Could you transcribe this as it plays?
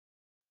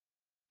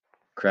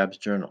Crabbe's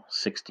Journal,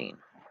 16.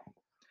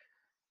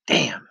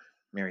 Damn,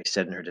 Mary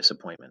said in her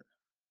disappointment.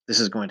 This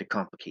is going to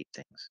complicate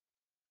things.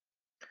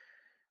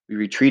 We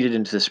retreated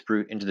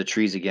into the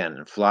trees again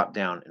and flopped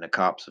down in a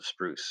copse of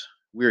spruce,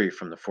 weary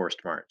from the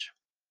forced march.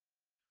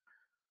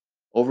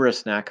 Over a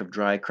snack of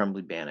dry,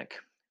 crumbly bannock,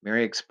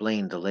 Mary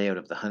explained the layout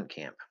of the hunt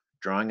camp,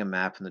 drawing a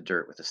map in the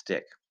dirt with a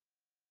stick.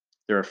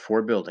 There are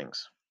four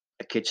buildings: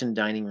 a kitchen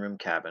dining room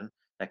cabin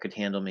that could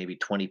handle maybe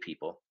 20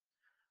 people,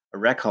 a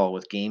rec hall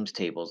with games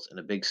tables and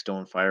a big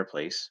stone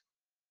fireplace.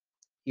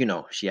 You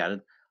know, she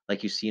added,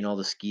 like you see in all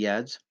the ski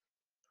ads,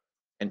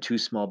 and two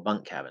small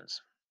bunk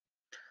cabins.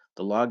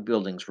 The log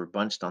buildings were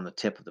bunched on the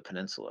tip of the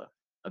peninsula.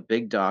 A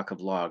big dock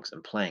of logs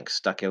and planks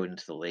stuck out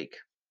into the lake.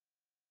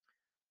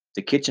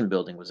 The kitchen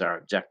building was our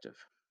objective.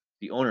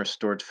 The owner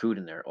stored food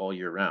in there all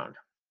year round,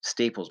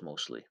 staples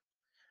mostly.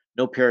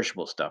 No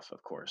perishable stuff,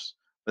 of course,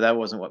 but that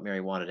wasn't what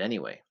Mary wanted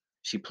anyway.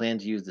 She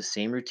planned to use the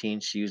same routine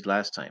she used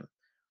last time,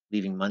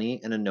 leaving money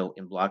and a note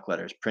in block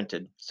letters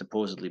printed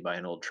supposedly by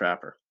an old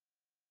trapper.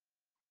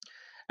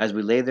 As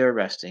we lay there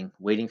resting,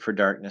 waiting for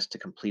darkness to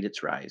complete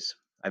its rise,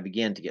 I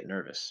began to get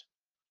nervous.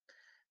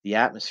 The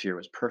atmosphere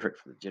was perfect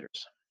for the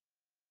jitters.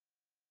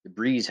 The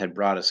breeze had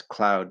brought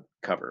cloud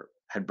cover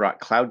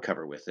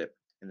with it,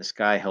 and the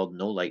sky held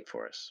no light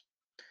for us.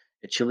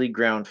 A chilly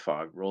ground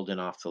fog rolled in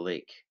off the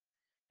lake,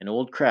 and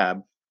old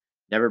Crabbe,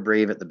 never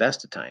brave at the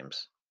best of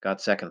times,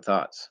 got second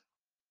thoughts.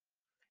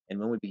 And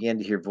when we began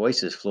to hear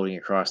voices floating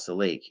across the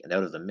lake and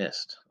out of the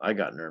mist, I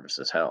got nervous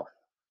as hell.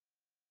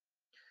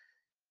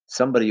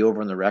 Somebody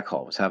over in the rec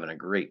hall was having a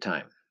great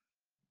time.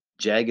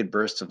 Jagged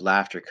bursts of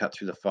laughter cut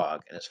through the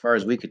fog, and as far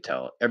as we could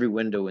tell, every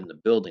window in the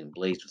building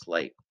blazed with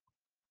light.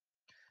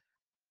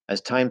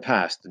 As time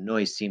passed, the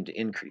noise seemed to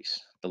increase,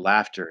 the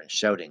laughter and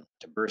shouting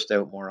to burst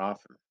out more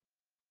often.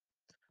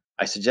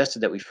 I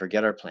suggested that we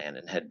forget our plan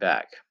and head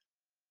back.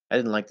 I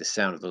didn't like the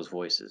sound of those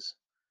voices,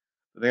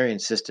 but Mary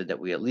insisted that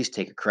we at least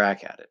take a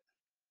crack at it.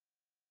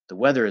 The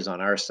weather is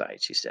on our side,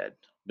 she said.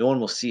 No one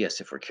will see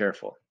us if we're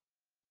careful.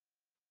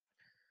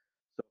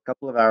 So a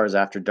couple of hours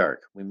after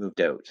dark, we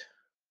moved out.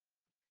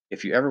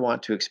 If you ever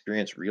want to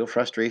experience real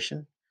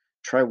frustration,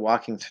 try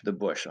walking through the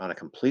bush on a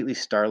completely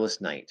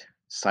starless night,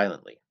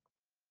 silently.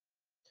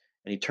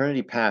 An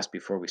eternity passed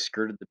before we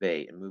skirted the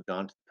bay and moved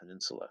on to the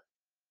peninsula.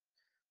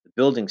 The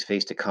buildings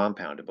faced a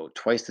compound about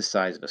twice the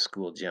size of a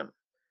school gym.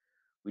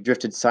 We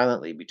drifted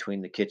silently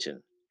between the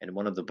kitchen and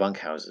one of the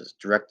bunkhouses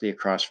directly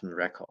across from the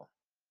rec hall.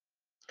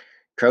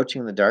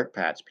 Crouching in the dark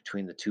patch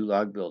between the two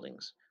log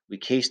buildings, we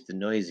cased the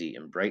noisy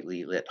and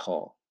brightly lit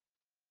hall.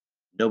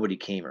 Nobody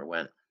came or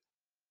went.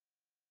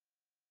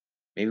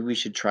 Maybe we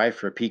should try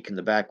for a peek in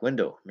the back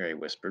window, Mary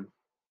whispered.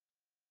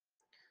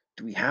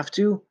 Do we have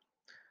to?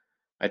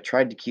 I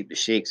tried to keep the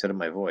shakes out of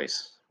my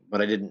voice,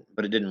 but it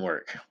didn't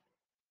work.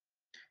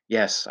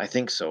 Yes, I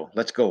think so.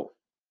 Let's go.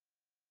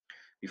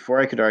 Before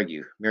I could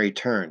argue, Mary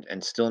turned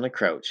and, still in a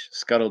crouch,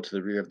 scuttled to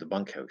the rear of the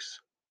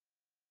bunkhouse.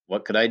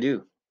 What could I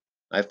do?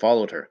 I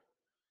followed her.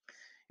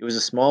 It was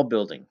a small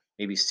building,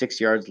 maybe 6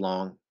 yards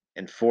long,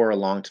 and four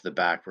along to the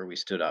back where we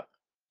stood up.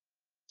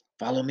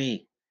 Follow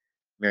me,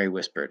 Mary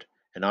whispered,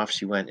 and off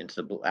she went into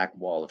the black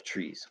wall of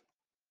trees.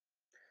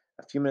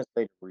 A few minutes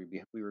later,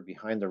 we were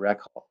behind the rec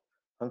hall,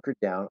 hunkered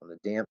down on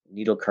the damp,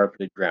 needle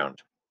carpeted ground,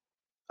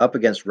 up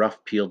against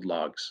rough peeled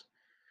logs.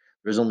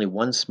 There was only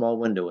one small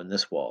window in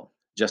this wall,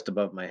 just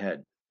above my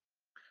head.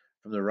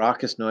 From the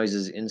raucous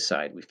noises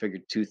inside, we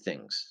figured two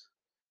things: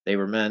 they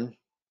were men,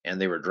 and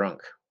they were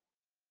drunk.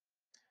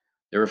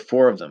 There were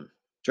four of them,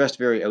 dressed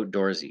very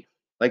outdoorsy,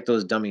 like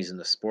those dummies in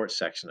the sports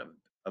section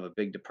of a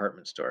big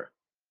department store.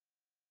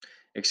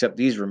 Except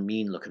these were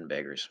mean looking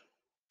beggars.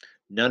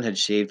 None had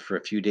shaved for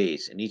a few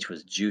days, and each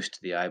was juiced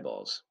to the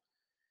eyeballs.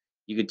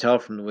 You could tell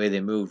from the way they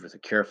moved with a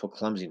careful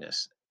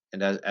clumsiness,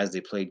 and as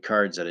they played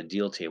cards at a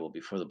deal table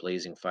before the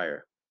blazing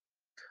fire.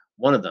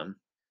 One of them,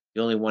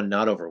 the only one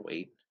not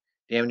overweight,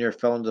 damn near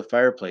fell into the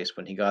fireplace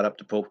when he got up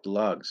to poke the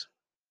logs.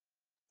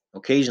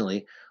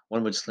 Occasionally,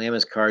 one would slam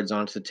his cards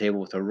onto the table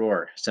with a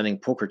roar, sending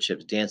poker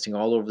chips dancing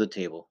all over the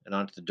table and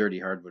onto the dirty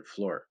hardwood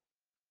floor.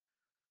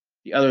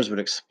 The others would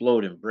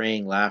explode in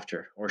braying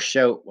laughter or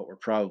shout what were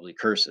probably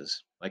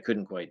curses. I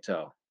couldn't quite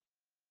tell.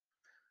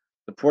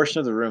 The portion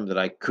of the room that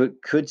I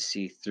could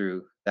see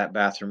through that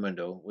bathroom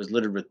window was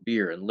littered with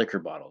beer and liquor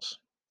bottles.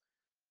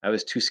 I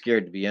was too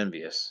scared to be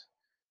envious.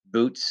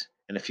 Boots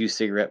and a few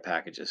cigarette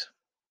packages.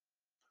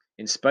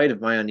 In spite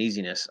of my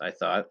uneasiness, I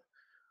thought,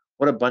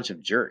 what a bunch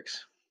of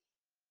jerks.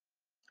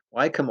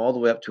 Why come all the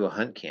way up to a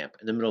hunt camp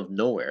in the middle of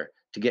nowhere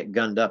to get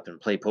gunned up and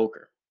play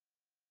poker?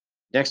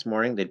 Next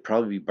morning, they'd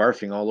probably be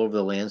barfing all over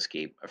the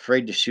landscape,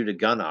 afraid to shoot a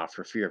gun off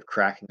for fear of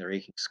cracking their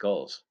aching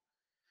skulls.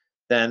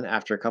 Then,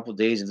 after a couple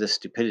days of this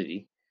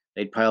stupidity,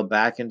 they'd pile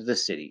back into the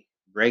city,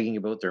 bragging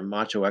about their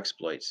macho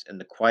exploits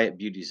and the quiet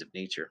beauties of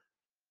nature.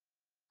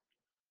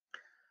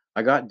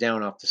 I got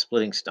down off the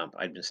splitting stump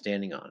I'd been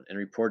standing on and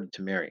reported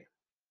to Mary.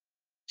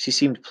 She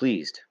seemed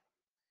pleased.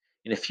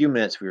 In a few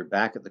minutes, we were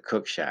back at the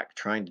cook shack,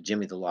 trying to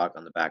jimmy the lock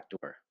on the back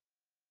door.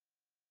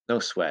 No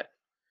sweat.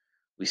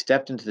 We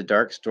stepped into the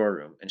dark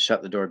storeroom and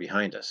shut the door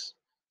behind us,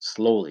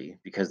 slowly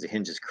because the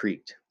hinges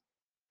creaked.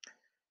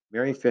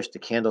 Mary fished a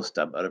candle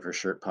stub out of her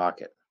shirt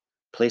pocket,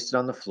 placed it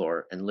on the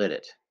floor, and lit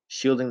it,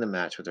 shielding the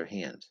match with her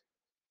hand.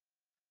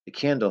 The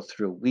candle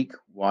threw a weak,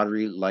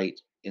 watery light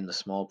in the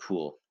small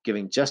pool,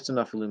 giving just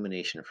enough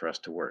illumination for us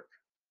to work.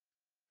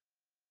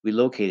 We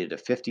located a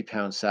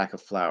 50-pound sack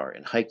of flour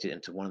and hiked it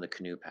into one of the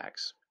canoe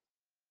packs.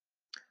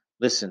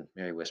 Listen,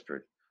 Mary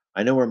whispered.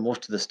 I know where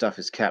most of the stuff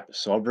is kept,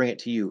 so I'll bring it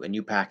to you and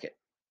you pack it.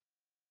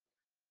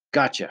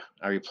 Gotcha,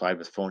 I replied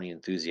with phony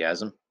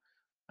enthusiasm.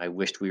 I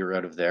wished we were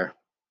out of there.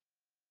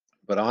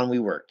 But on we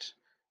worked,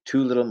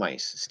 two little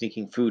mice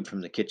sneaking food from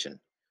the kitchen.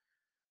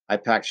 I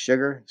packed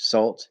sugar,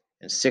 salt,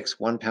 and 6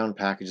 1-pound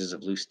packages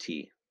of loose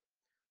tea.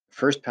 The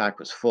first pack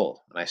was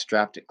full, and I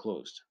strapped it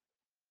closed.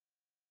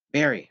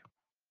 Mary,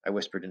 I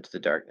whispered into the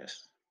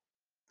darkness.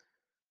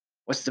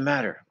 What's the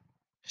matter?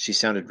 She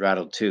sounded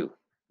rattled too,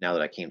 now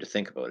that I came to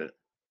think about it.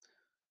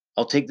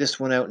 I'll take this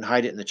one out and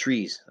hide it in the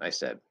trees, I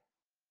said.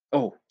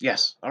 Oh,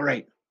 yes, all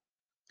right.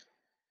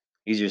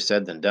 Easier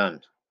said than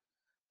done.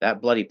 That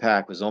bloody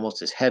pack was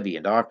almost as heavy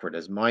and awkward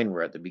as mine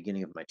were at the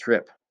beginning of my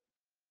trip.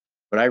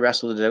 But I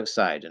wrestled it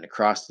outside and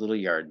across the little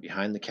yard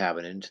behind the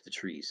cabin and into the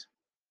trees.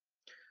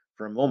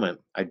 For a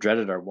moment, I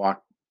dreaded our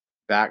walk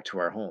back to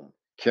our home,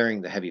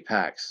 carrying the heavy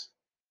packs.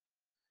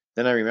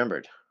 Then I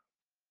remembered.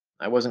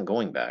 I wasn't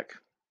going back.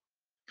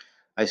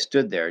 I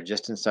stood there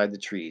just inside the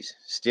trees,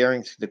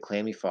 staring through the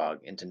clammy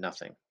fog into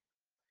nothing.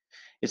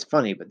 It's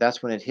funny, but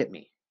that's when it hit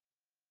me.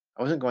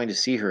 I wasn't going to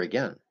see her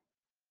again.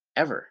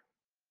 Ever.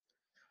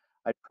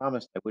 I'd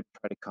promised I wouldn't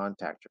try to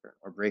contact her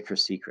or break her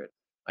secret.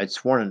 I'd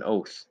sworn an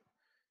oath,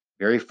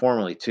 very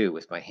formally too,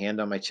 with my hand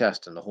on my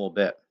chest and the whole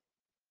bit.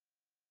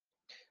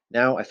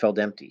 Now I felt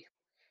empty,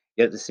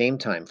 yet at the same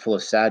time full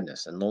of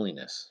sadness and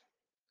loneliness.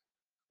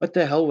 What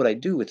the hell would I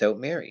do without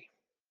Mary?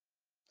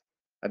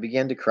 I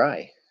began to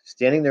cry,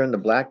 standing there in the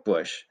black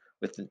bush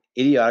with an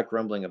idiotic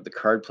rumbling of the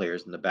card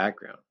players in the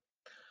background.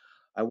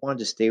 I wanted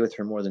to stay with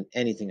her more than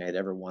anything I'd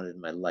ever wanted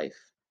in my life,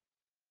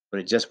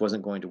 but it just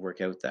wasn't going to work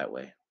out that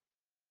way.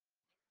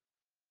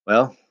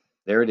 Well,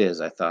 there it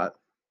is, I thought.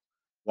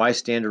 Why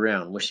stand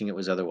around wishing it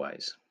was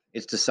otherwise?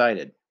 It's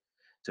decided.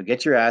 So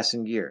get your ass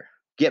in gear.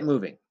 Get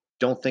moving.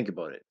 Don't think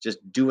about it. Just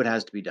do what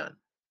has to be done.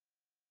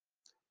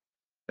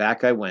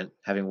 Back I went,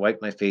 having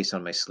wiped my face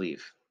on my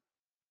sleeve.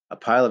 A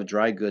pile of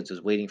dry goods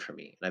was waiting for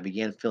me, and I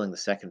began filling the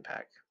second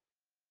pack.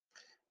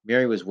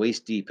 Mary was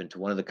waist deep into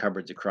one of the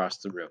cupboards across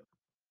the room.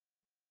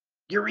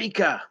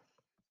 Eureka!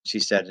 She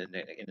said in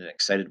an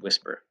excited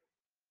whisper.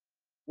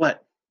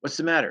 What? What's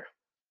the matter?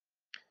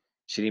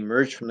 She'd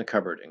emerged from the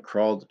cupboard and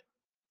crawled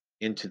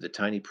into the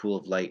tiny pool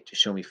of light to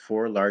show me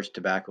 4 large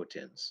tobacco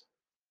tins.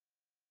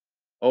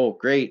 Oh,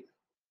 great,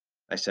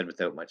 I said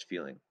without much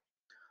feeling.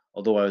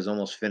 Although I was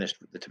almost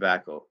finished with the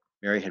tobacco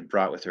Mary had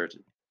brought with her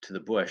to the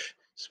bush,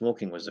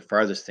 smoking was the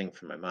farthest thing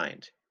from my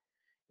mind.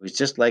 It was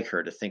just like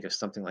her to think of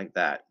something like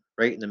that,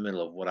 right in the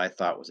middle of what I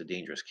thought was a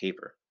dangerous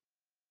caper.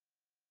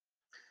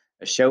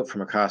 A shout from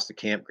across the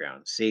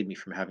campground saved me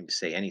from having to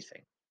say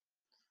anything.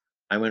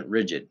 I went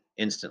rigid,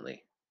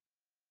 instantly.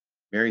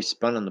 Mary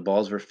spun on the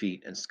balls of her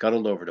feet and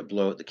scuttled over to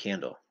blow out the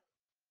candle.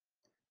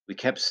 We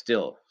kept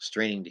still,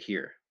 straining to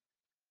hear.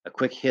 A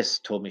quick hiss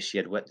told me she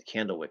had wet the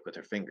candle wick with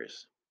her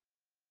fingers.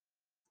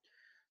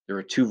 There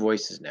were 2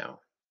 voices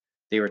now.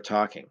 They were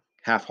talking,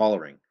 half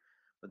hollering,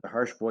 but the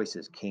harsh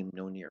voices came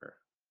no nearer.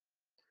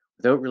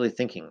 Without really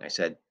thinking, I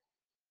said,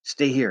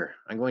 Stay here.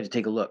 I'm going to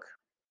take a look.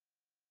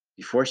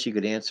 Before she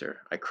could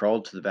answer, I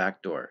crawled to the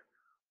back door,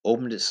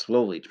 opened it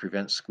slowly to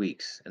prevent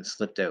squeaks, and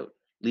slipped out,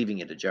 leaving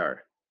it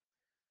ajar.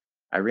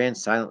 I ran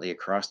silently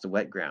across the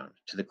wet ground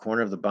to the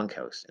corner of the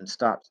bunkhouse and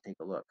stopped to take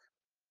a look.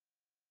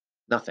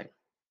 Nothing.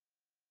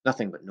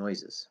 Nothing but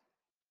noises.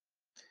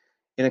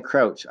 In a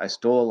crouch, I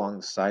stole along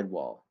the side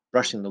wall,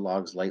 brushing the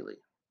logs lightly.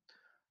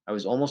 I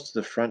was almost to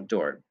the front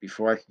door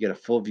before I could get a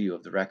full view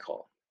of the rec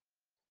hall.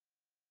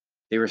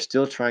 They were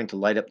still trying to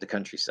light up the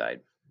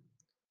countryside.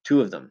 2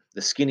 of them,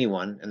 the skinny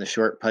one and the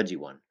short, pudgy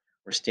one,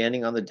 were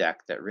standing on the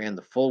deck that ran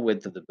the full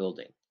width of the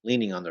building,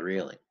 leaning on the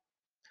railing.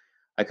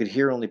 I could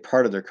hear only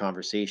part of their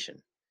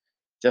conversation,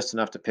 just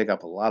enough to pick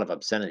up a lot of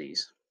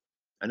obscenities,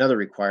 another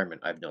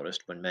requirement I've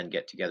noticed when men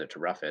get together to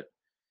rough it,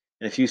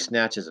 and a few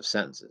snatches of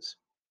sentences.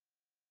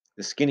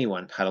 The skinny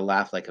one had a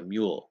laugh like a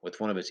mule, with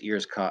one of its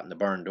ears caught in the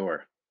barn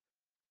door.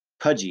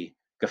 Pudgy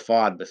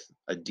guffawed with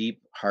a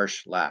deep,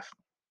 harsh laugh.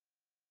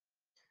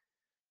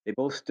 They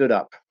both stood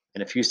up,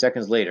 and a few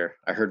seconds later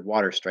I heard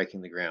water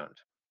striking the ground,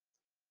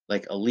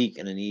 like a leak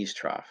in an eaves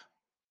trough.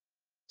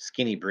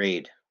 Skinny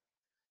brayed.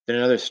 Then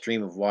another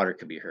stream of water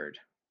could be heard.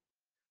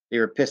 They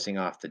were pissing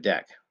off the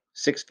deck,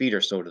 6 feet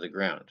or so to the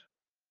ground.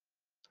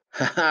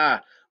 Ha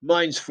ha!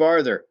 Mine's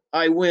farther!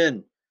 I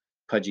win!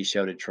 Pudgy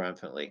shouted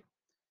triumphantly.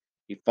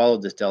 He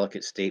followed this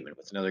delicate statement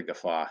with another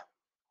guffaw.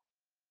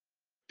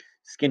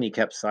 Skinny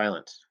kept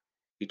silent.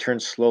 He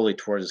turned slowly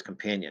towards his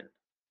companion.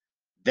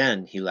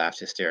 Then he laughed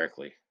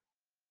hysterically.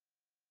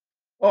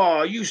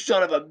 Oh, you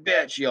son of a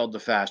bitch! Yelled the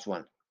fast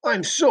one.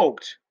 I'm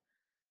soaked!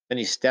 Then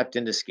he stepped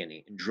into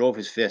Skinny and drove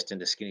his fist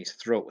into Skinny's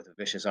throat with a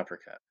vicious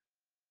uppercut.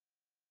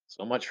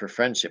 So much for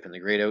friendship in the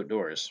great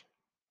outdoors.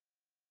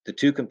 The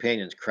two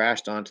companions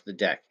crashed onto the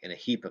deck in a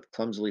heap of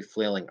clumsily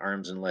flailing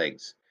arms and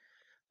legs.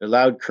 Their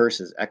loud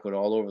curses echoed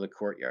all over the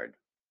courtyard.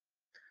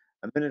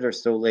 A minute or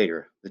so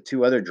later, the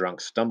two other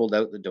drunks stumbled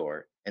out the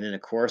door, and in a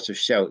chorus of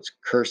shouts,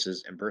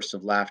 curses, and bursts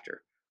of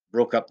laughter,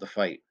 broke up the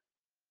fight.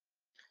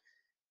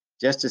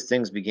 Just as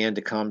things began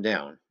to calm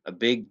down, a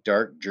big,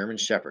 dark German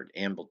shepherd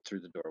ambled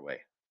through the doorway.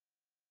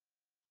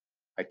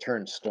 I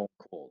turned stone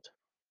cold.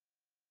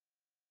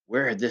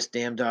 Where had this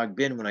damn dog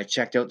been when I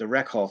checked out the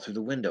rec hall through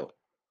the window?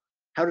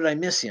 How did I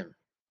miss him?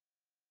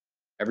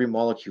 Every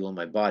molecule in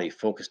my body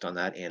focused on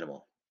that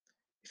animal.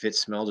 If it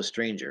smelled a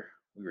stranger,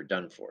 we were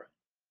done for.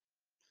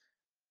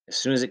 As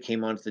soon as it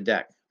came onto the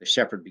deck, the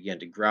shepherd began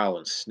to growl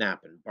and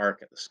snap and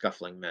bark at the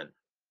scuffling men.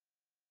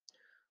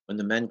 When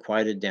the men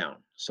quieted down,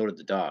 so did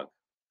the dog,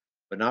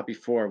 but not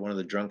before one of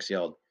the drunks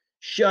yelled,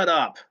 "Shut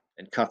up!"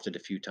 and cuffed it a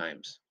few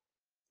times.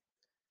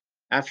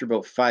 After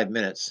about 5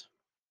 minutes,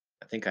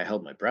 I think I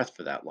held my breath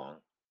for that long,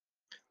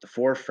 the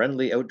four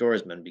friendly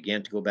outdoorsmen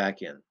began to go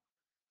back in.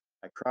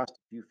 I crossed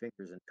a few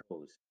fingers and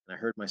toes, and I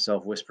heard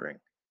myself whispering,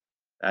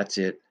 "That's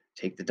it.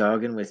 Take the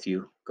dog in with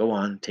you. Go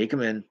on, take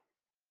him in."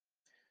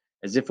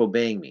 As if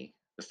obeying me,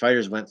 the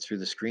fighters went through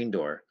the screen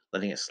door,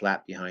 letting it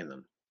slap behind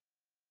them.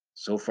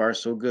 So far,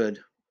 so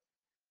good.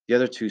 The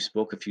other two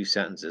spoke a few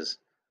sentences,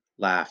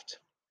 laughed.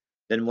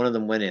 Then one of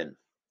them went in.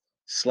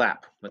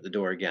 Slap went the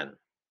door again.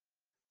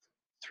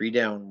 3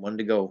 down, 1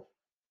 to go.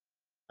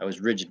 I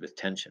was rigid with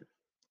tension.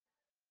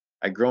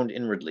 I groaned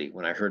inwardly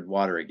when I heard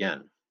water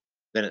again.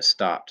 Then it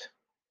stopped.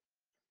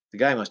 The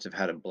guy must have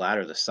had a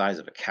bladder the size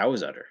of a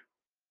cow's udder.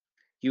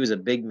 He was a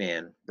big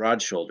man,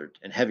 broad shouldered,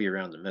 and heavy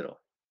around the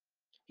middle.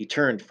 He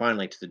turned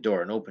finally to the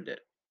door and opened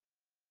it.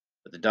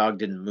 But the dog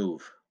didn't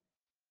move.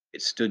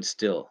 It stood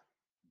still,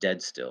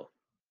 dead still.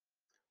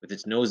 With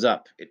its nose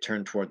up, it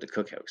turned toward the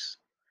cookhouse.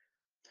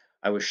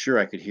 I was sure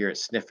I could hear it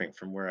sniffing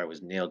from where I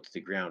was nailed to the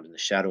ground in the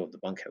shadow of the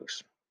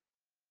bunkhouse.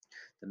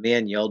 The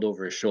man yelled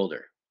over his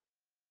shoulder,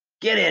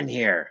 "Get in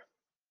here!"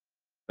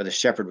 But the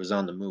shepherd was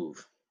on the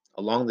move,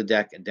 along the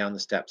deck and down the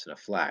steps in a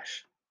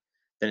flash.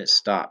 Then it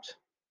stopped.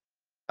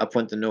 Up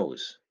went the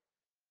nose.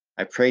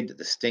 I prayed that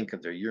the stink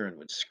of their urine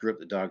would screw up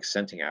the dog's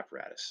scenting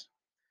apparatus.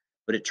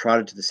 But it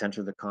trotted to the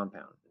center of the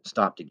compound and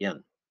stopped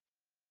again.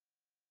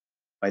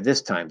 By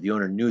this time, the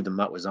owner knew the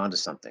mutt was onto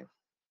something.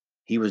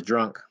 He was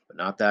drunk, but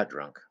not that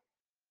drunk.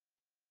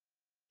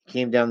 He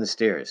came down the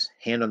stairs,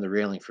 hand on the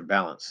railing for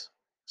balance,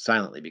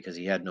 silently because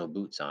he had no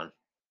boots on.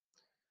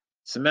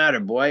 "'S the matter,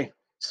 boy?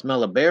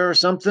 Smell a bear or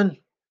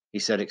something?" he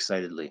said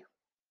excitedly.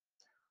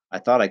 I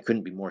thought I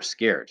couldn't be more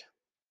scared,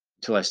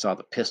 until I saw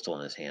the pistol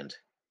in his hand.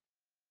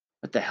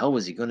 What the hell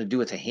was he going to do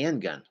with a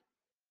handgun?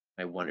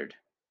 I wondered.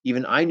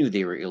 Even I knew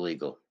they were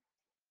illegal.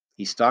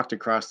 He stalked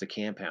across the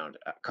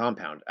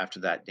compound after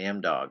that damn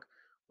dog,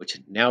 which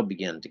had now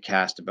begun to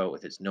cast about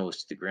with its nose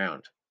to the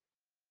ground.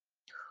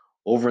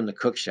 Over in the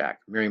cook shack,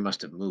 Mary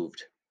must have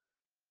moved.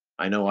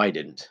 I know I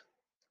didn't,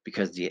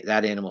 because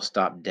that animal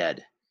stopped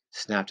dead,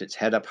 snapped its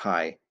head up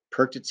high,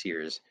 perked its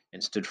ears,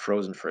 and stood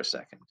frozen for a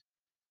second.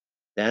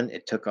 Then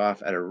it took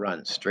off at a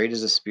run, straight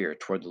as a spear,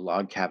 toward the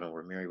log cabin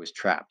where Mary was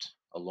trapped,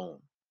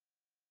 alone.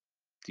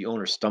 The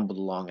owner stumbled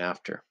along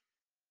after.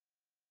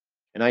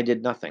 And I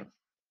did nothing.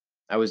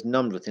 I was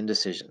numbed with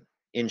indecision,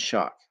 in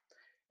shock.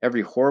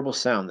 Every horrible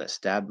sound that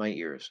stabbed my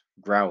ears,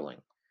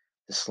 growling,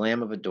 the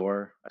slam of a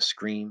door, a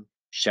scream,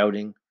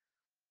 shouting,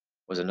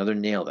 was another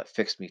nail that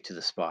fixed me to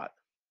the spot.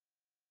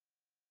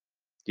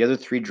 The other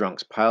three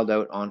drunks piled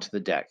out onto the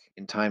deck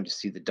in time to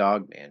see the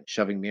dog man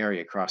shoving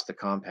Mary across the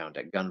compound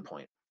at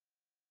gunpoint.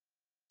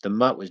 The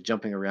mutt was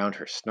jumping around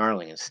her,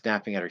 snarling and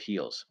snapping at her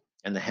heels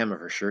and the hem of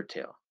her shirt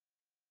tail.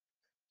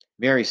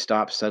 Mary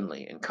stopped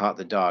suddenly and caught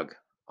the dog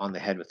on the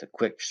head with a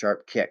quick,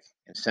 sharp kick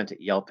and sent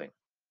it yelping.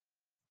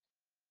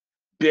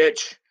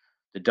 "Bitch!"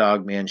 the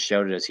dog man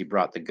shouted as he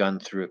brought the gun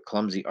through a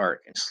clumsy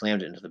arc and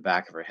slammed it into the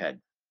back of her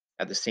head,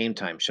 at the same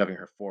time shoving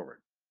her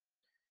forward.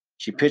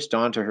 She pitched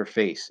onto her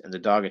face, and the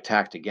dog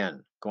attacked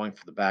again, going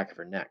for the back of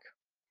her neck.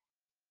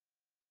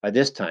 By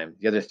this time,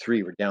 the other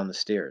three were down the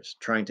stairs,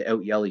 trying to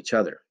out yell each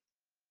other.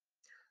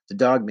 The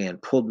dog man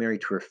pulled Mary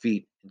to her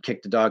feet and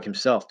kicked the dog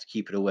himself to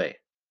keep it away.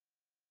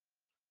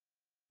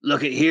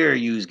 "Look at here,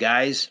 yous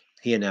guys,"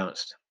 he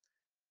announced.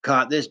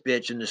 "Caught this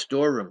bitch in the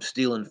storeroom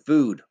stealing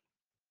food."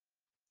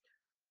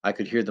 I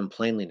could hear them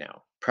plainly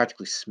now,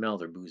 practically smell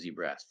their boozy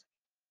breath.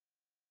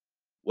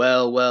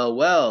 "Well, well,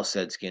 well,"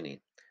 said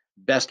Skinny.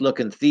 "Best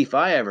looking thief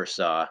I ever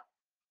saw."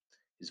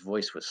 His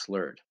voice was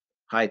slurred,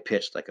 high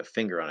pitched like a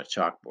finger on a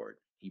chalkboard.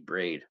 He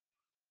brayed.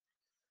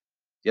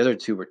 The other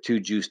two were too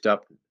juiced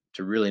up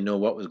to really know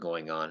what was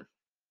going on.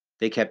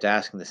 They kept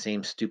asking the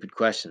same stupid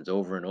questions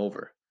over and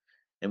over,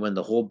 and when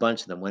the whole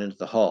bunch of them went into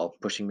the hall,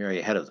 pushing Mary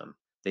ahead of them,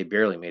 they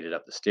barely made it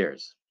up the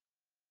stairs.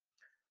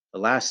 The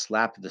last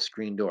slap of the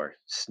screen door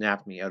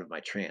snapped me out of my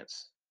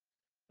trance.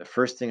 The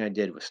first thing I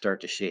did was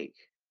start to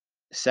shake.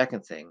 The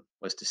second thing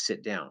was to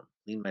sit down,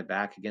 lean my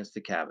back against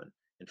the cabin,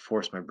 and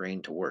forced my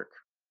brain to work.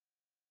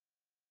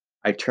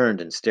 I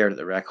turned and stared at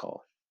the rec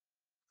hall.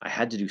 I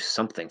had to do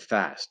something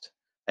fast.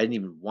 I didn't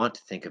even want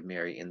to think of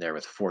Mary in there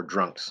with four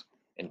drunks,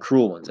 and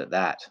cruel ones at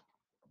that.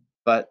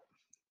 But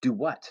do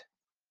what?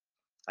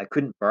 I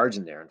couldn't barge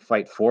in there and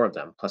fight four of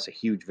them plus a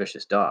huge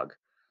vicious dog.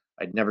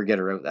 I'd never get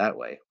her out that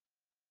way.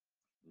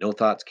 No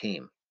thoughts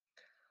came.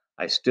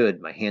 I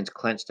stood, my hands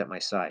clenched at my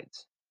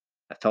sides.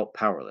 I felt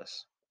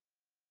powerless,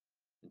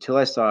 until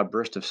I saw a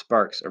burst of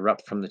sparks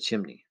erupt from the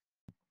chimney.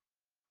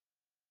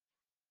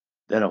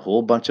 Then a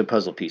whole bunch of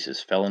puzzle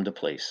pieces fell into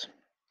place,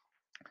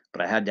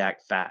 but I had to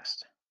act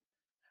fast.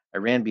 I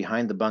ran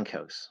behind the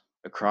bunkhouse,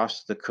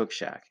 across the cook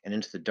shack, and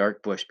into the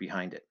dark bush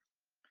behind it.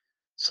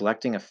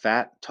 Selecting a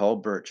fat, tall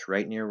birch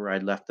right near where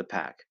I'd left the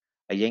pack,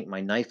 I yanked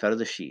my knife out of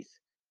the sheath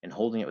and,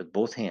 holding it with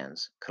both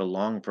hands, cut a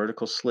long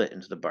vertical slit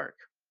into the bark.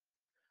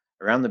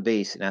 Around the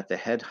base and at the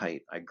head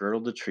height, I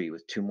girdled the tree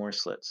with two more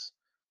slits.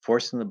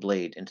 Forcing the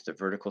blade into the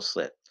vertical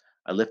slit,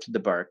 I lifted the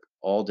bark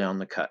all down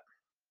the cut.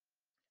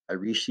 I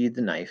resheathed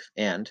the knife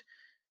and,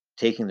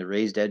 taking the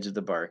raised edge of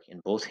the bark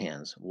in both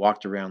hands,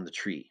 walked around the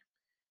tree,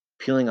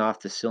 peeling off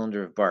the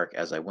cylinder of bark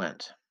as I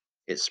went.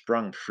 It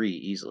sprung free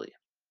easily.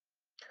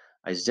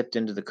 I zipped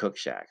into the cook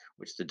shack,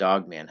 which the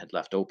dog man had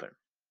left open.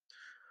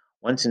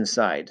 Once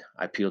inside,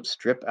 I peeled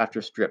strip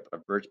after strip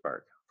of birch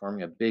bark,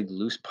 forming a big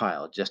loose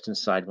pile just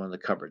inside one of the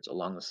cupboards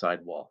along the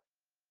side wall.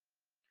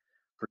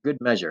 For good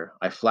measure,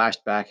 I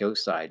flashed back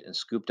outside and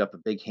scooped up a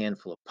big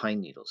handful of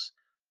pine needles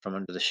from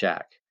under the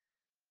shack.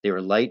 They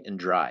were light and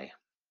dry.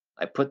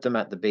 I put them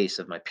at the base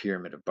of my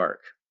pyramid of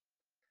bark.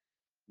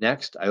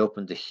 Next, I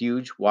opened the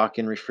huge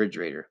walk-in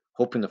refrigerator,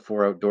 hoping the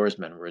four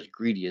outdoorsmen were as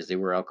greedy as they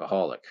were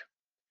alcoholic.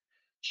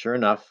 Sure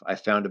enough, I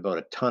found about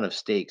a ton of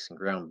steaks and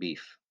ground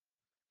beef.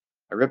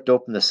 I ripped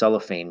open the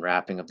cellophane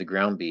wrapping of the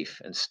ground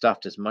beef and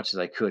stuffed as much as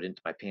I could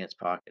into my pants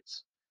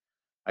pockets.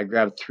 I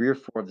grabbed three or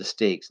four of the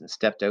steaks and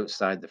stepped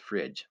outside the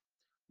fridge,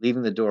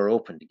 leaving the door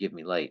open to give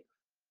me light.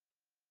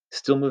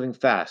 Still moving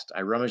fast,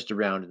 I rummaged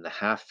around in the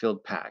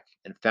half-filled pack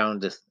and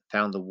found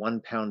the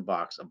 1 pound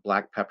box of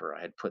black pepper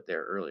I had put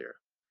there earlier.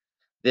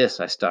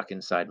 This I stuck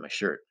inside my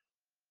shirt.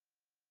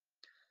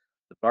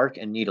 The bark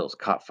and needles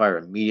caught fire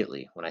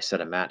immediately when I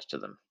set a match to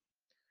them.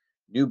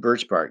 New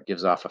birch bark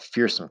gives off a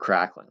fearsome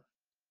crackling,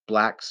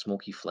 black,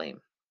 smoky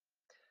flame.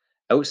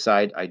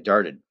 Outside, I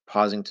darted,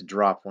 pausing to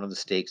drop one of the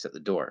steaks at the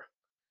door.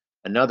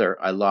 Another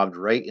I lobbed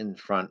right in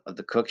front of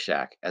the cook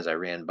shack as I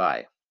ran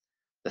by.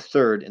 The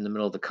third in the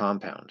middle of the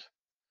compound.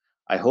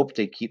 I hoped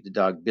they'd keep the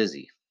dog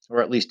busy,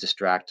 or at least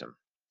distract him.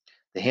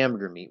 The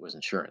hamburger meat was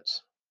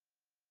insurance.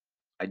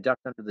 I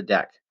ducked under the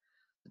deck.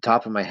 The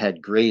top of my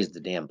head grazed the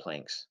damn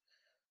planks.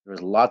 There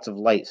was lots of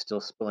light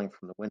still spilling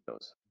from the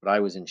windows, but I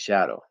was in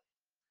shadow.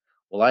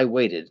 While I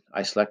waited,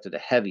 I selected a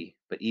heavy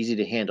but easy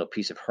to handle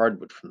piece of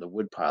hardwood from the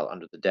woodpile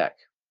under the deck.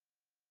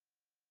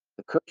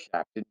 The cook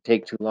shack didn't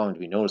take too long to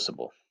be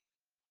noticeable.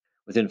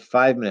 Within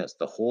 5 minutes,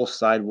 the whole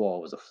side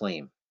wall was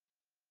aflame.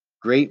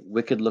 Great,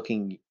 wicked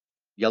looking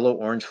yellow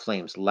orange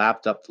flames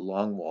lapped up the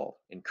long wall,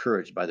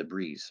 encouraged by the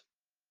breeze.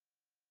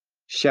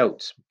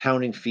 Shouts,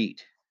 pounding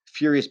feet,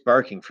 furious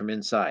barking from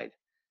inside,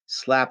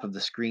 slap of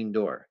the screen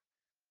door.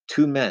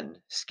 Two men,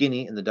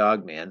 Skinny and the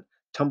dog man,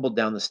 tumbled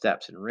down the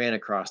steps and ran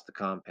across the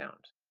compound.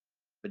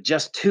 But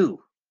just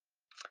two!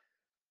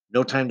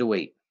 No time to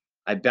wait.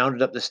 I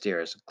bounded up the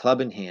stairs,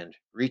 club in hand,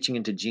 reaching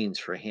into jeans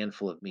for a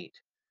handful of meat.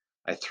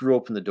 I threw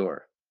open the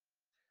door.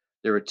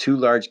 There were two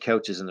large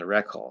couches in the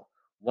rec hall,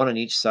 one on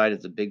each side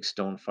of the big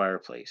stone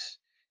fireplace,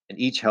 and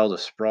each held a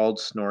sprawled,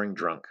 snoring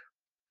drunk.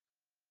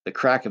 The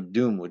crack of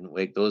doom wouldn't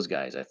wake those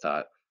guys, I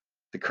thought.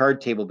 The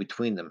card table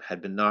between them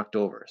had been knocked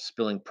over,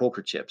 spilling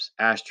poker chips,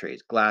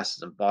 ashtrays,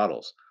 glasses, and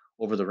bottles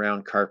over the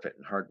round carpet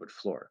and hardwood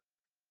floor.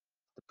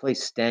 The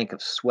place stank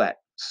of sweat,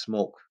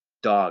 smoke,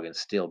 dog, and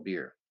stale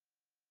beer.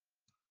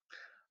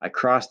 I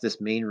crossed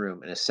this main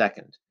room in a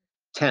second,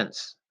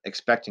 tense,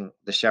 expecting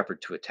the shepherd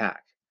to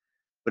attack,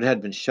 but it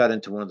had been shut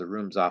into one of the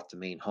rooms off the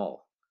main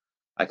hall.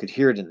 I could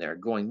hear it in there,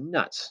 going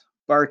nuts,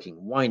 barking,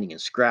 whining,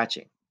 and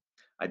scratching.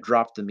 I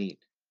dropped the meat.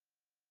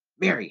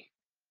 Mary!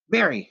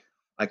 Mary!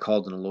 I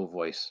called in a low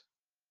voice.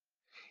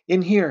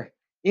 In here!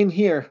 In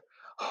here!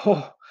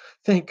 Oh,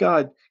 thank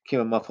God! Came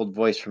a muffled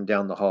voice from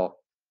down the hall.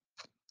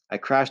 I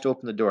crashed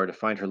open the door to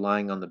find her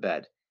lying on the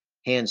bed,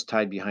 hands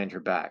tied behind her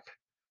back.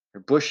 Her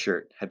bush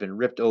shirt had been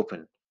ripped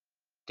open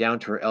down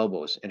to her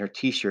elbows, and her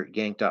t-shirt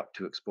yanked up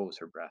to expose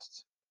her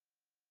breasts.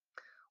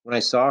 When I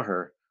saw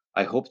her,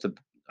 I hoped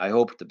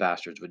the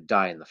bastards would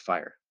die in the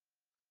fire.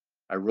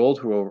 I rolled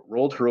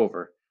her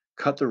over,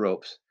 cut the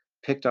ropes,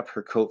 picked up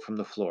her coat from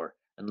the floor,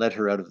 and led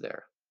her out of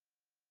there.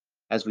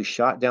 As we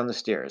shot down the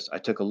stairs, I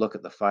took a look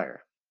at the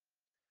fire.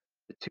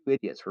 The two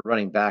idiots were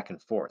running back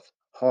and forth,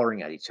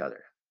 hollering at each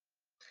other.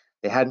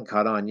 They hadn't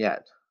caught on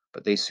yet,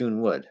 but they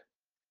soon would.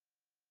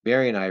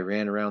 Barry and I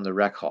ran around the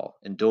rec hall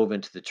and dove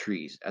into the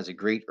trees as a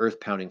great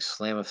earth-pounding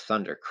slam of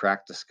thunder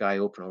cracked the sky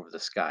open over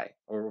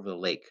the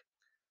lake.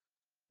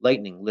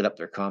 Lightning lit up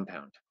their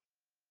compound.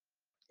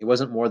 It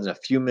wasn't more than a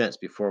few minutes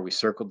before we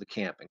circled the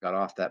camp and got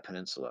off that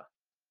peninsula.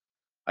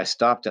 I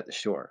stopped at the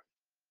shore.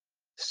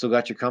 Still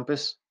got your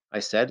compass? I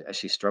said as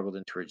she struggled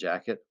into her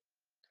jacket.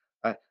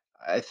 I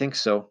I think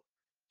so,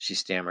 she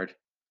stammered.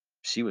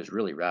 She was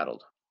really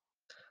rattled.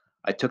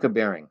 I took a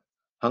bearing,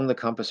 hung the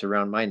compass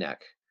around my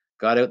neck,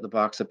 got out the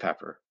box of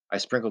pepper. I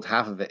sprinkled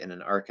half of it in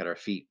an arc at our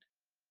feet.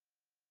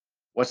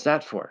 What's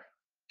that for?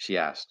 She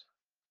asked.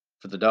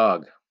 For the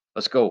dog.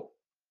 Let's go.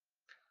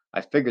 I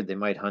figured they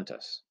might hunt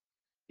us.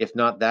 If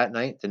not that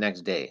night, the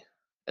next day.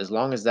 As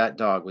long as that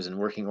dog was in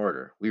working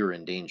order, we were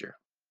in danger.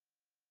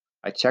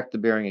 I checked the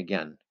bearing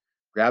again,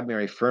 grabbed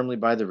Mary firmly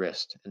by the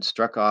wrist, and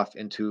struck off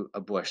into a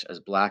bush as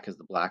black as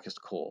the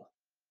blackest coal.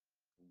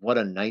 What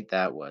a night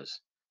that was!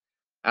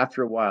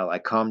 After a while, I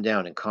calmed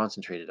down and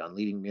concentrated on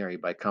leading Mary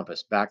by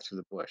compass back through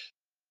the bush.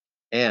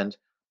 And,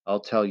 I'll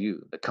tell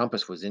you, the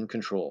compass was in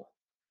control.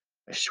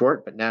 A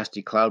short but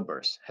nasty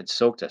cloudburst had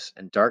soaked us,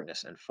 and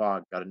darkness and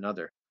fog got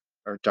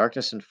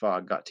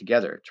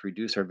together to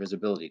reduce our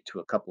visibility to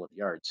a couple of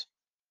yards.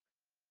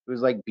 It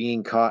was like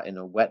being caught in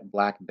a wet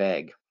black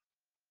bag.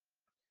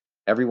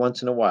 Every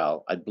once in a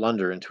while, I'd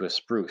blunder into a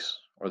spruce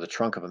or the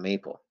trunk of a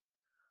maple.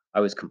 I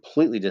was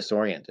completely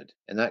disoriented,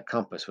 and that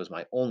compass was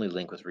my only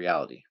link with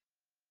reality.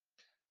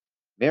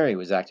 Mary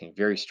was acting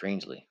very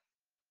strangely.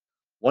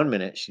 One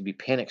minute she'd be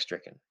panic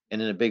stricken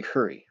and in a big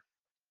hurry.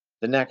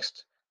 The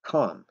next,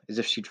 calm, as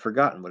if she'd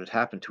forgotten what had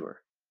happened to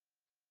her.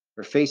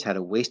 Her face had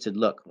a wasted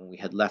look when we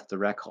had left the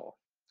rec hall.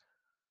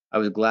 I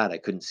was glad I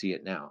couldn't see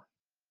it now.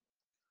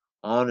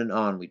 On and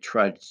on we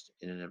trudged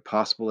in an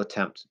impossible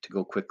attempt to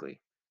go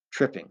quickly,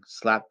 tripping,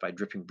 slapped by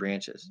dripping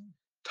branches,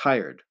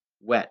 tired,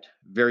 wet,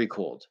 very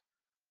cold.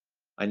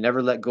 I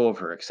never let go of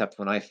her except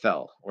when I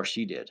fell, or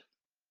she did.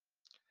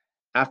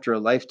 After a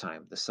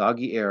lifetime, the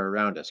soggy air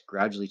around us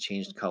gradually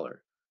changed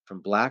color,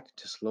 from black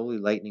to slowly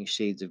lightening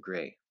shades of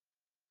gray.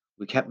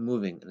 We kept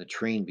moving, and the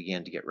terrain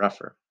began to get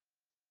rougher.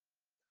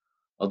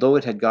 Although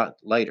it had got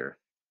lighter,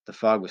 the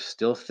fog was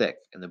still thick,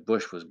 and the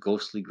bush was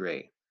ghostly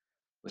gray,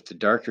 with the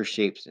darker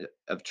shapes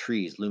of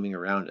trees looming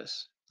around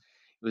us.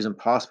 It was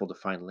impossible to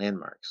find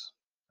landmarks.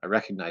 I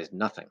recognized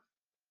nothing.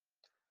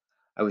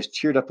 I was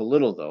cheered up a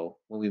little, though,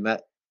 when we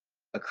met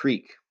a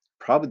creek,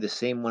 probably the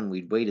same one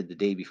we'd waded the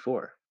day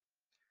before.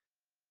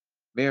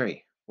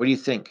 Mary, what do you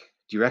think?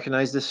 Do you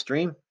recognize this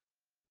stream?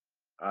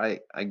 I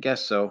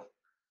guess so,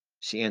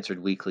 she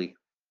answered weakly.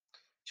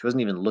 She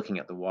wasn't even looking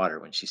at the water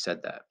when she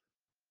said that.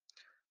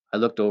 I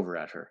looked over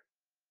at her.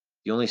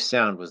 The only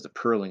sound was the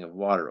purling of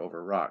water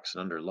over rocks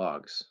and under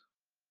logs.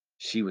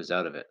 She was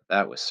out of it,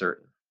 that was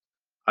certain.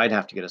 I'd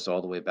have to get us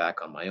all the way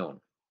back on my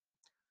own.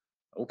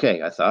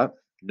 Okay, I thought.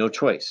 No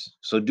choice,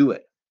 so do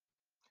it.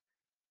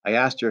 I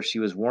asked her if she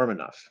was warm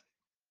enough.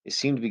 It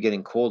seemed to be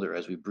getting colder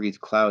as we breathed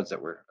clouds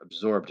that were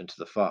absorbed into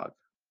the fog.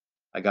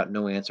 I got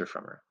no answer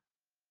from her.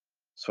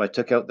 So I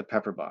took out the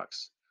pepper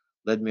box,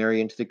 led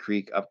Mary into the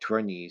creek up to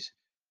our knees,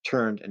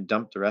 turned and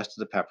dumped the rest of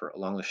the pepper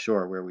along the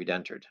shore where we'd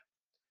entered.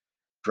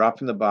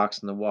 Dropping the box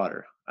in the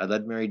water, I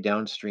led Mary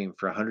downstream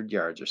for 100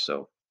 yards or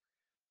so.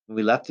 When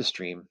we left the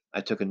stream,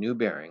 I took a new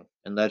bearing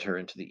and led her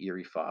into the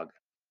eerie fog.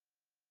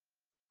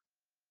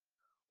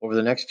 Over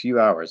the next few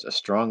hours, a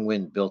strong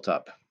wind built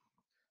up.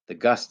 The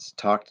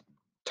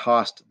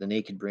tossed the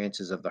naked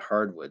branches of the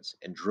hardwoods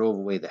and drove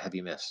away the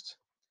heavy mist.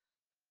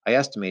 I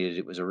estimated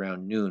it was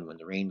around noon when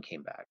the rain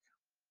came back.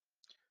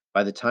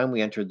 By the time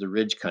we entered the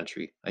ridge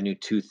country, I knew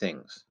two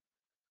things.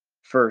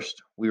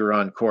 First, we were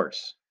on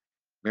course.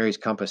 Mary's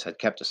compass had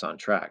kept us on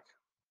track.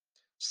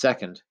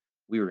 Second,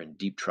 we were in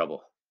deep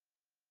trouble.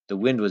 The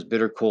wind was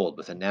bitter cold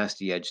with a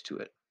nasty edge to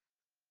it.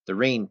 The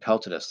rain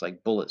pelted us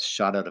like bullets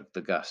shot out of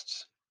the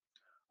gusts.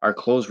 Our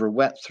clothes were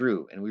wet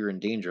through, and we were in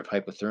danger of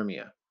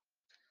hypothermia.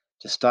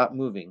 To stop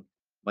moving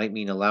might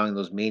mean allowing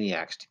those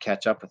maniacs to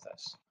catch up with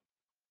us.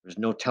 There was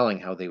no telling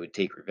how they would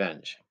take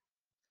revenge.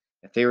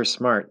 If they were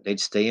smart, they'd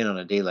stay in on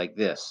a day like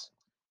this,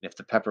 and if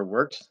the pepper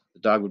worked, the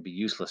dog would be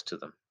useless to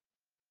them.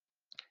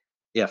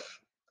 If.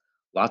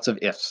 Lots of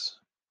ifs.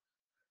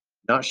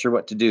 Not sure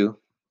what to do,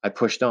 I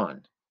pushed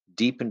on,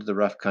 deep into the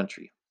rough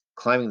country,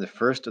 climbing the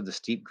first of the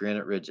steep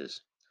granite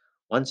ridges.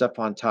 Once up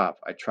on top,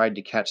 I tried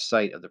to catch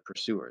sight of the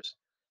pursuers,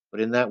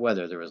 but in that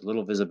weather there was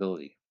little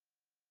visibility.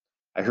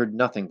 I heard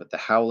nothing but the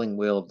howling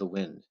wail of the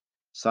wind,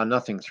 saw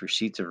nothing through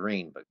sheets of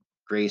rain but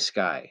gray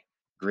sky,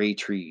 gray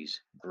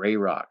trees, gray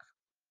rock.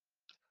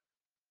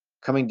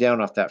 Coming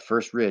down off that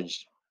first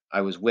ridge,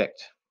 I was wicked.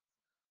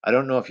 I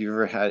don't know if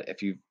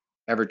you've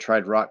ever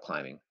tried rock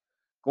climbing.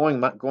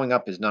 Going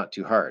up is not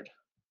too hard.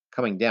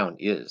 Coming down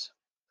is.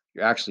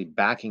 You're actually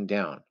backing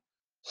down,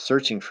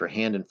 searching for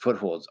hand and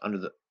footholds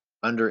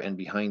under and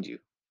behind you.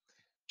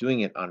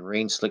 Doing it on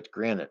rain-slicked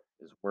granite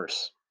is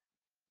worse.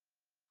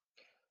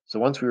 So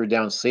once we were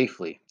down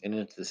safely and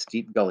into the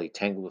steep gully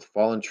tangled with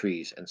fallen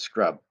trees and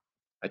scrub,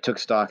 I took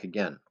stock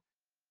again.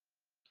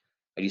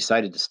 I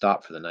decided to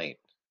stop for the night.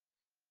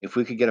 If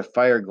we could get a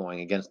fire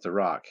going against the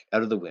rock,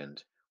 out of the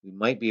wind, we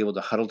might be able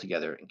to huddle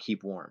together and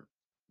keep warm,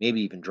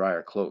 maybe even dry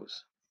our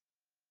clothes.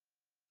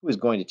 Who was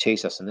going to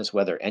chase us in this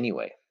weather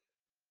anyway?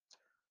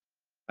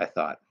 I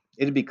thought.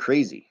 It'd be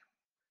crazy.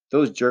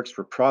 Those jerks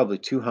were probably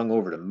too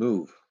hungover to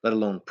move. let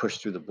alone push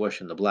through the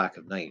bush in the black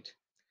of night,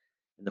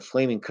 and the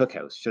flaming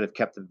cookhouse should have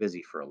kept them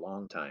busy for a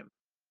long time.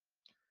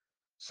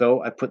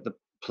 So I put the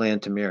plan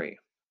to Mary.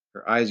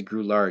 Her eyes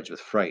grew large with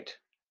fright.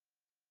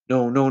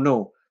 No, no,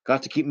 no,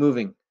 got to keep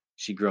moving,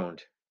 she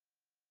groaned.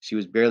 She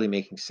was barely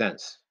making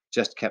sense,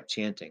 just kept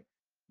chanting.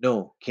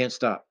 No, can't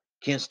stop,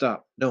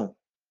 no.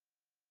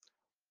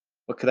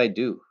 What could I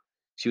do?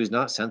 She was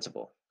not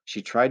sensible.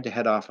 She tried to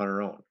head off on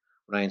her own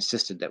when I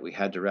insisted that we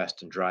had to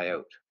rest and dry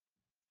out.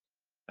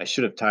 I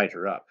should have tied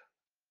her up.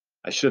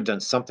 I should have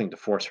done something to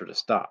force her to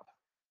stop,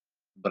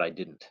 but I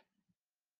didn't.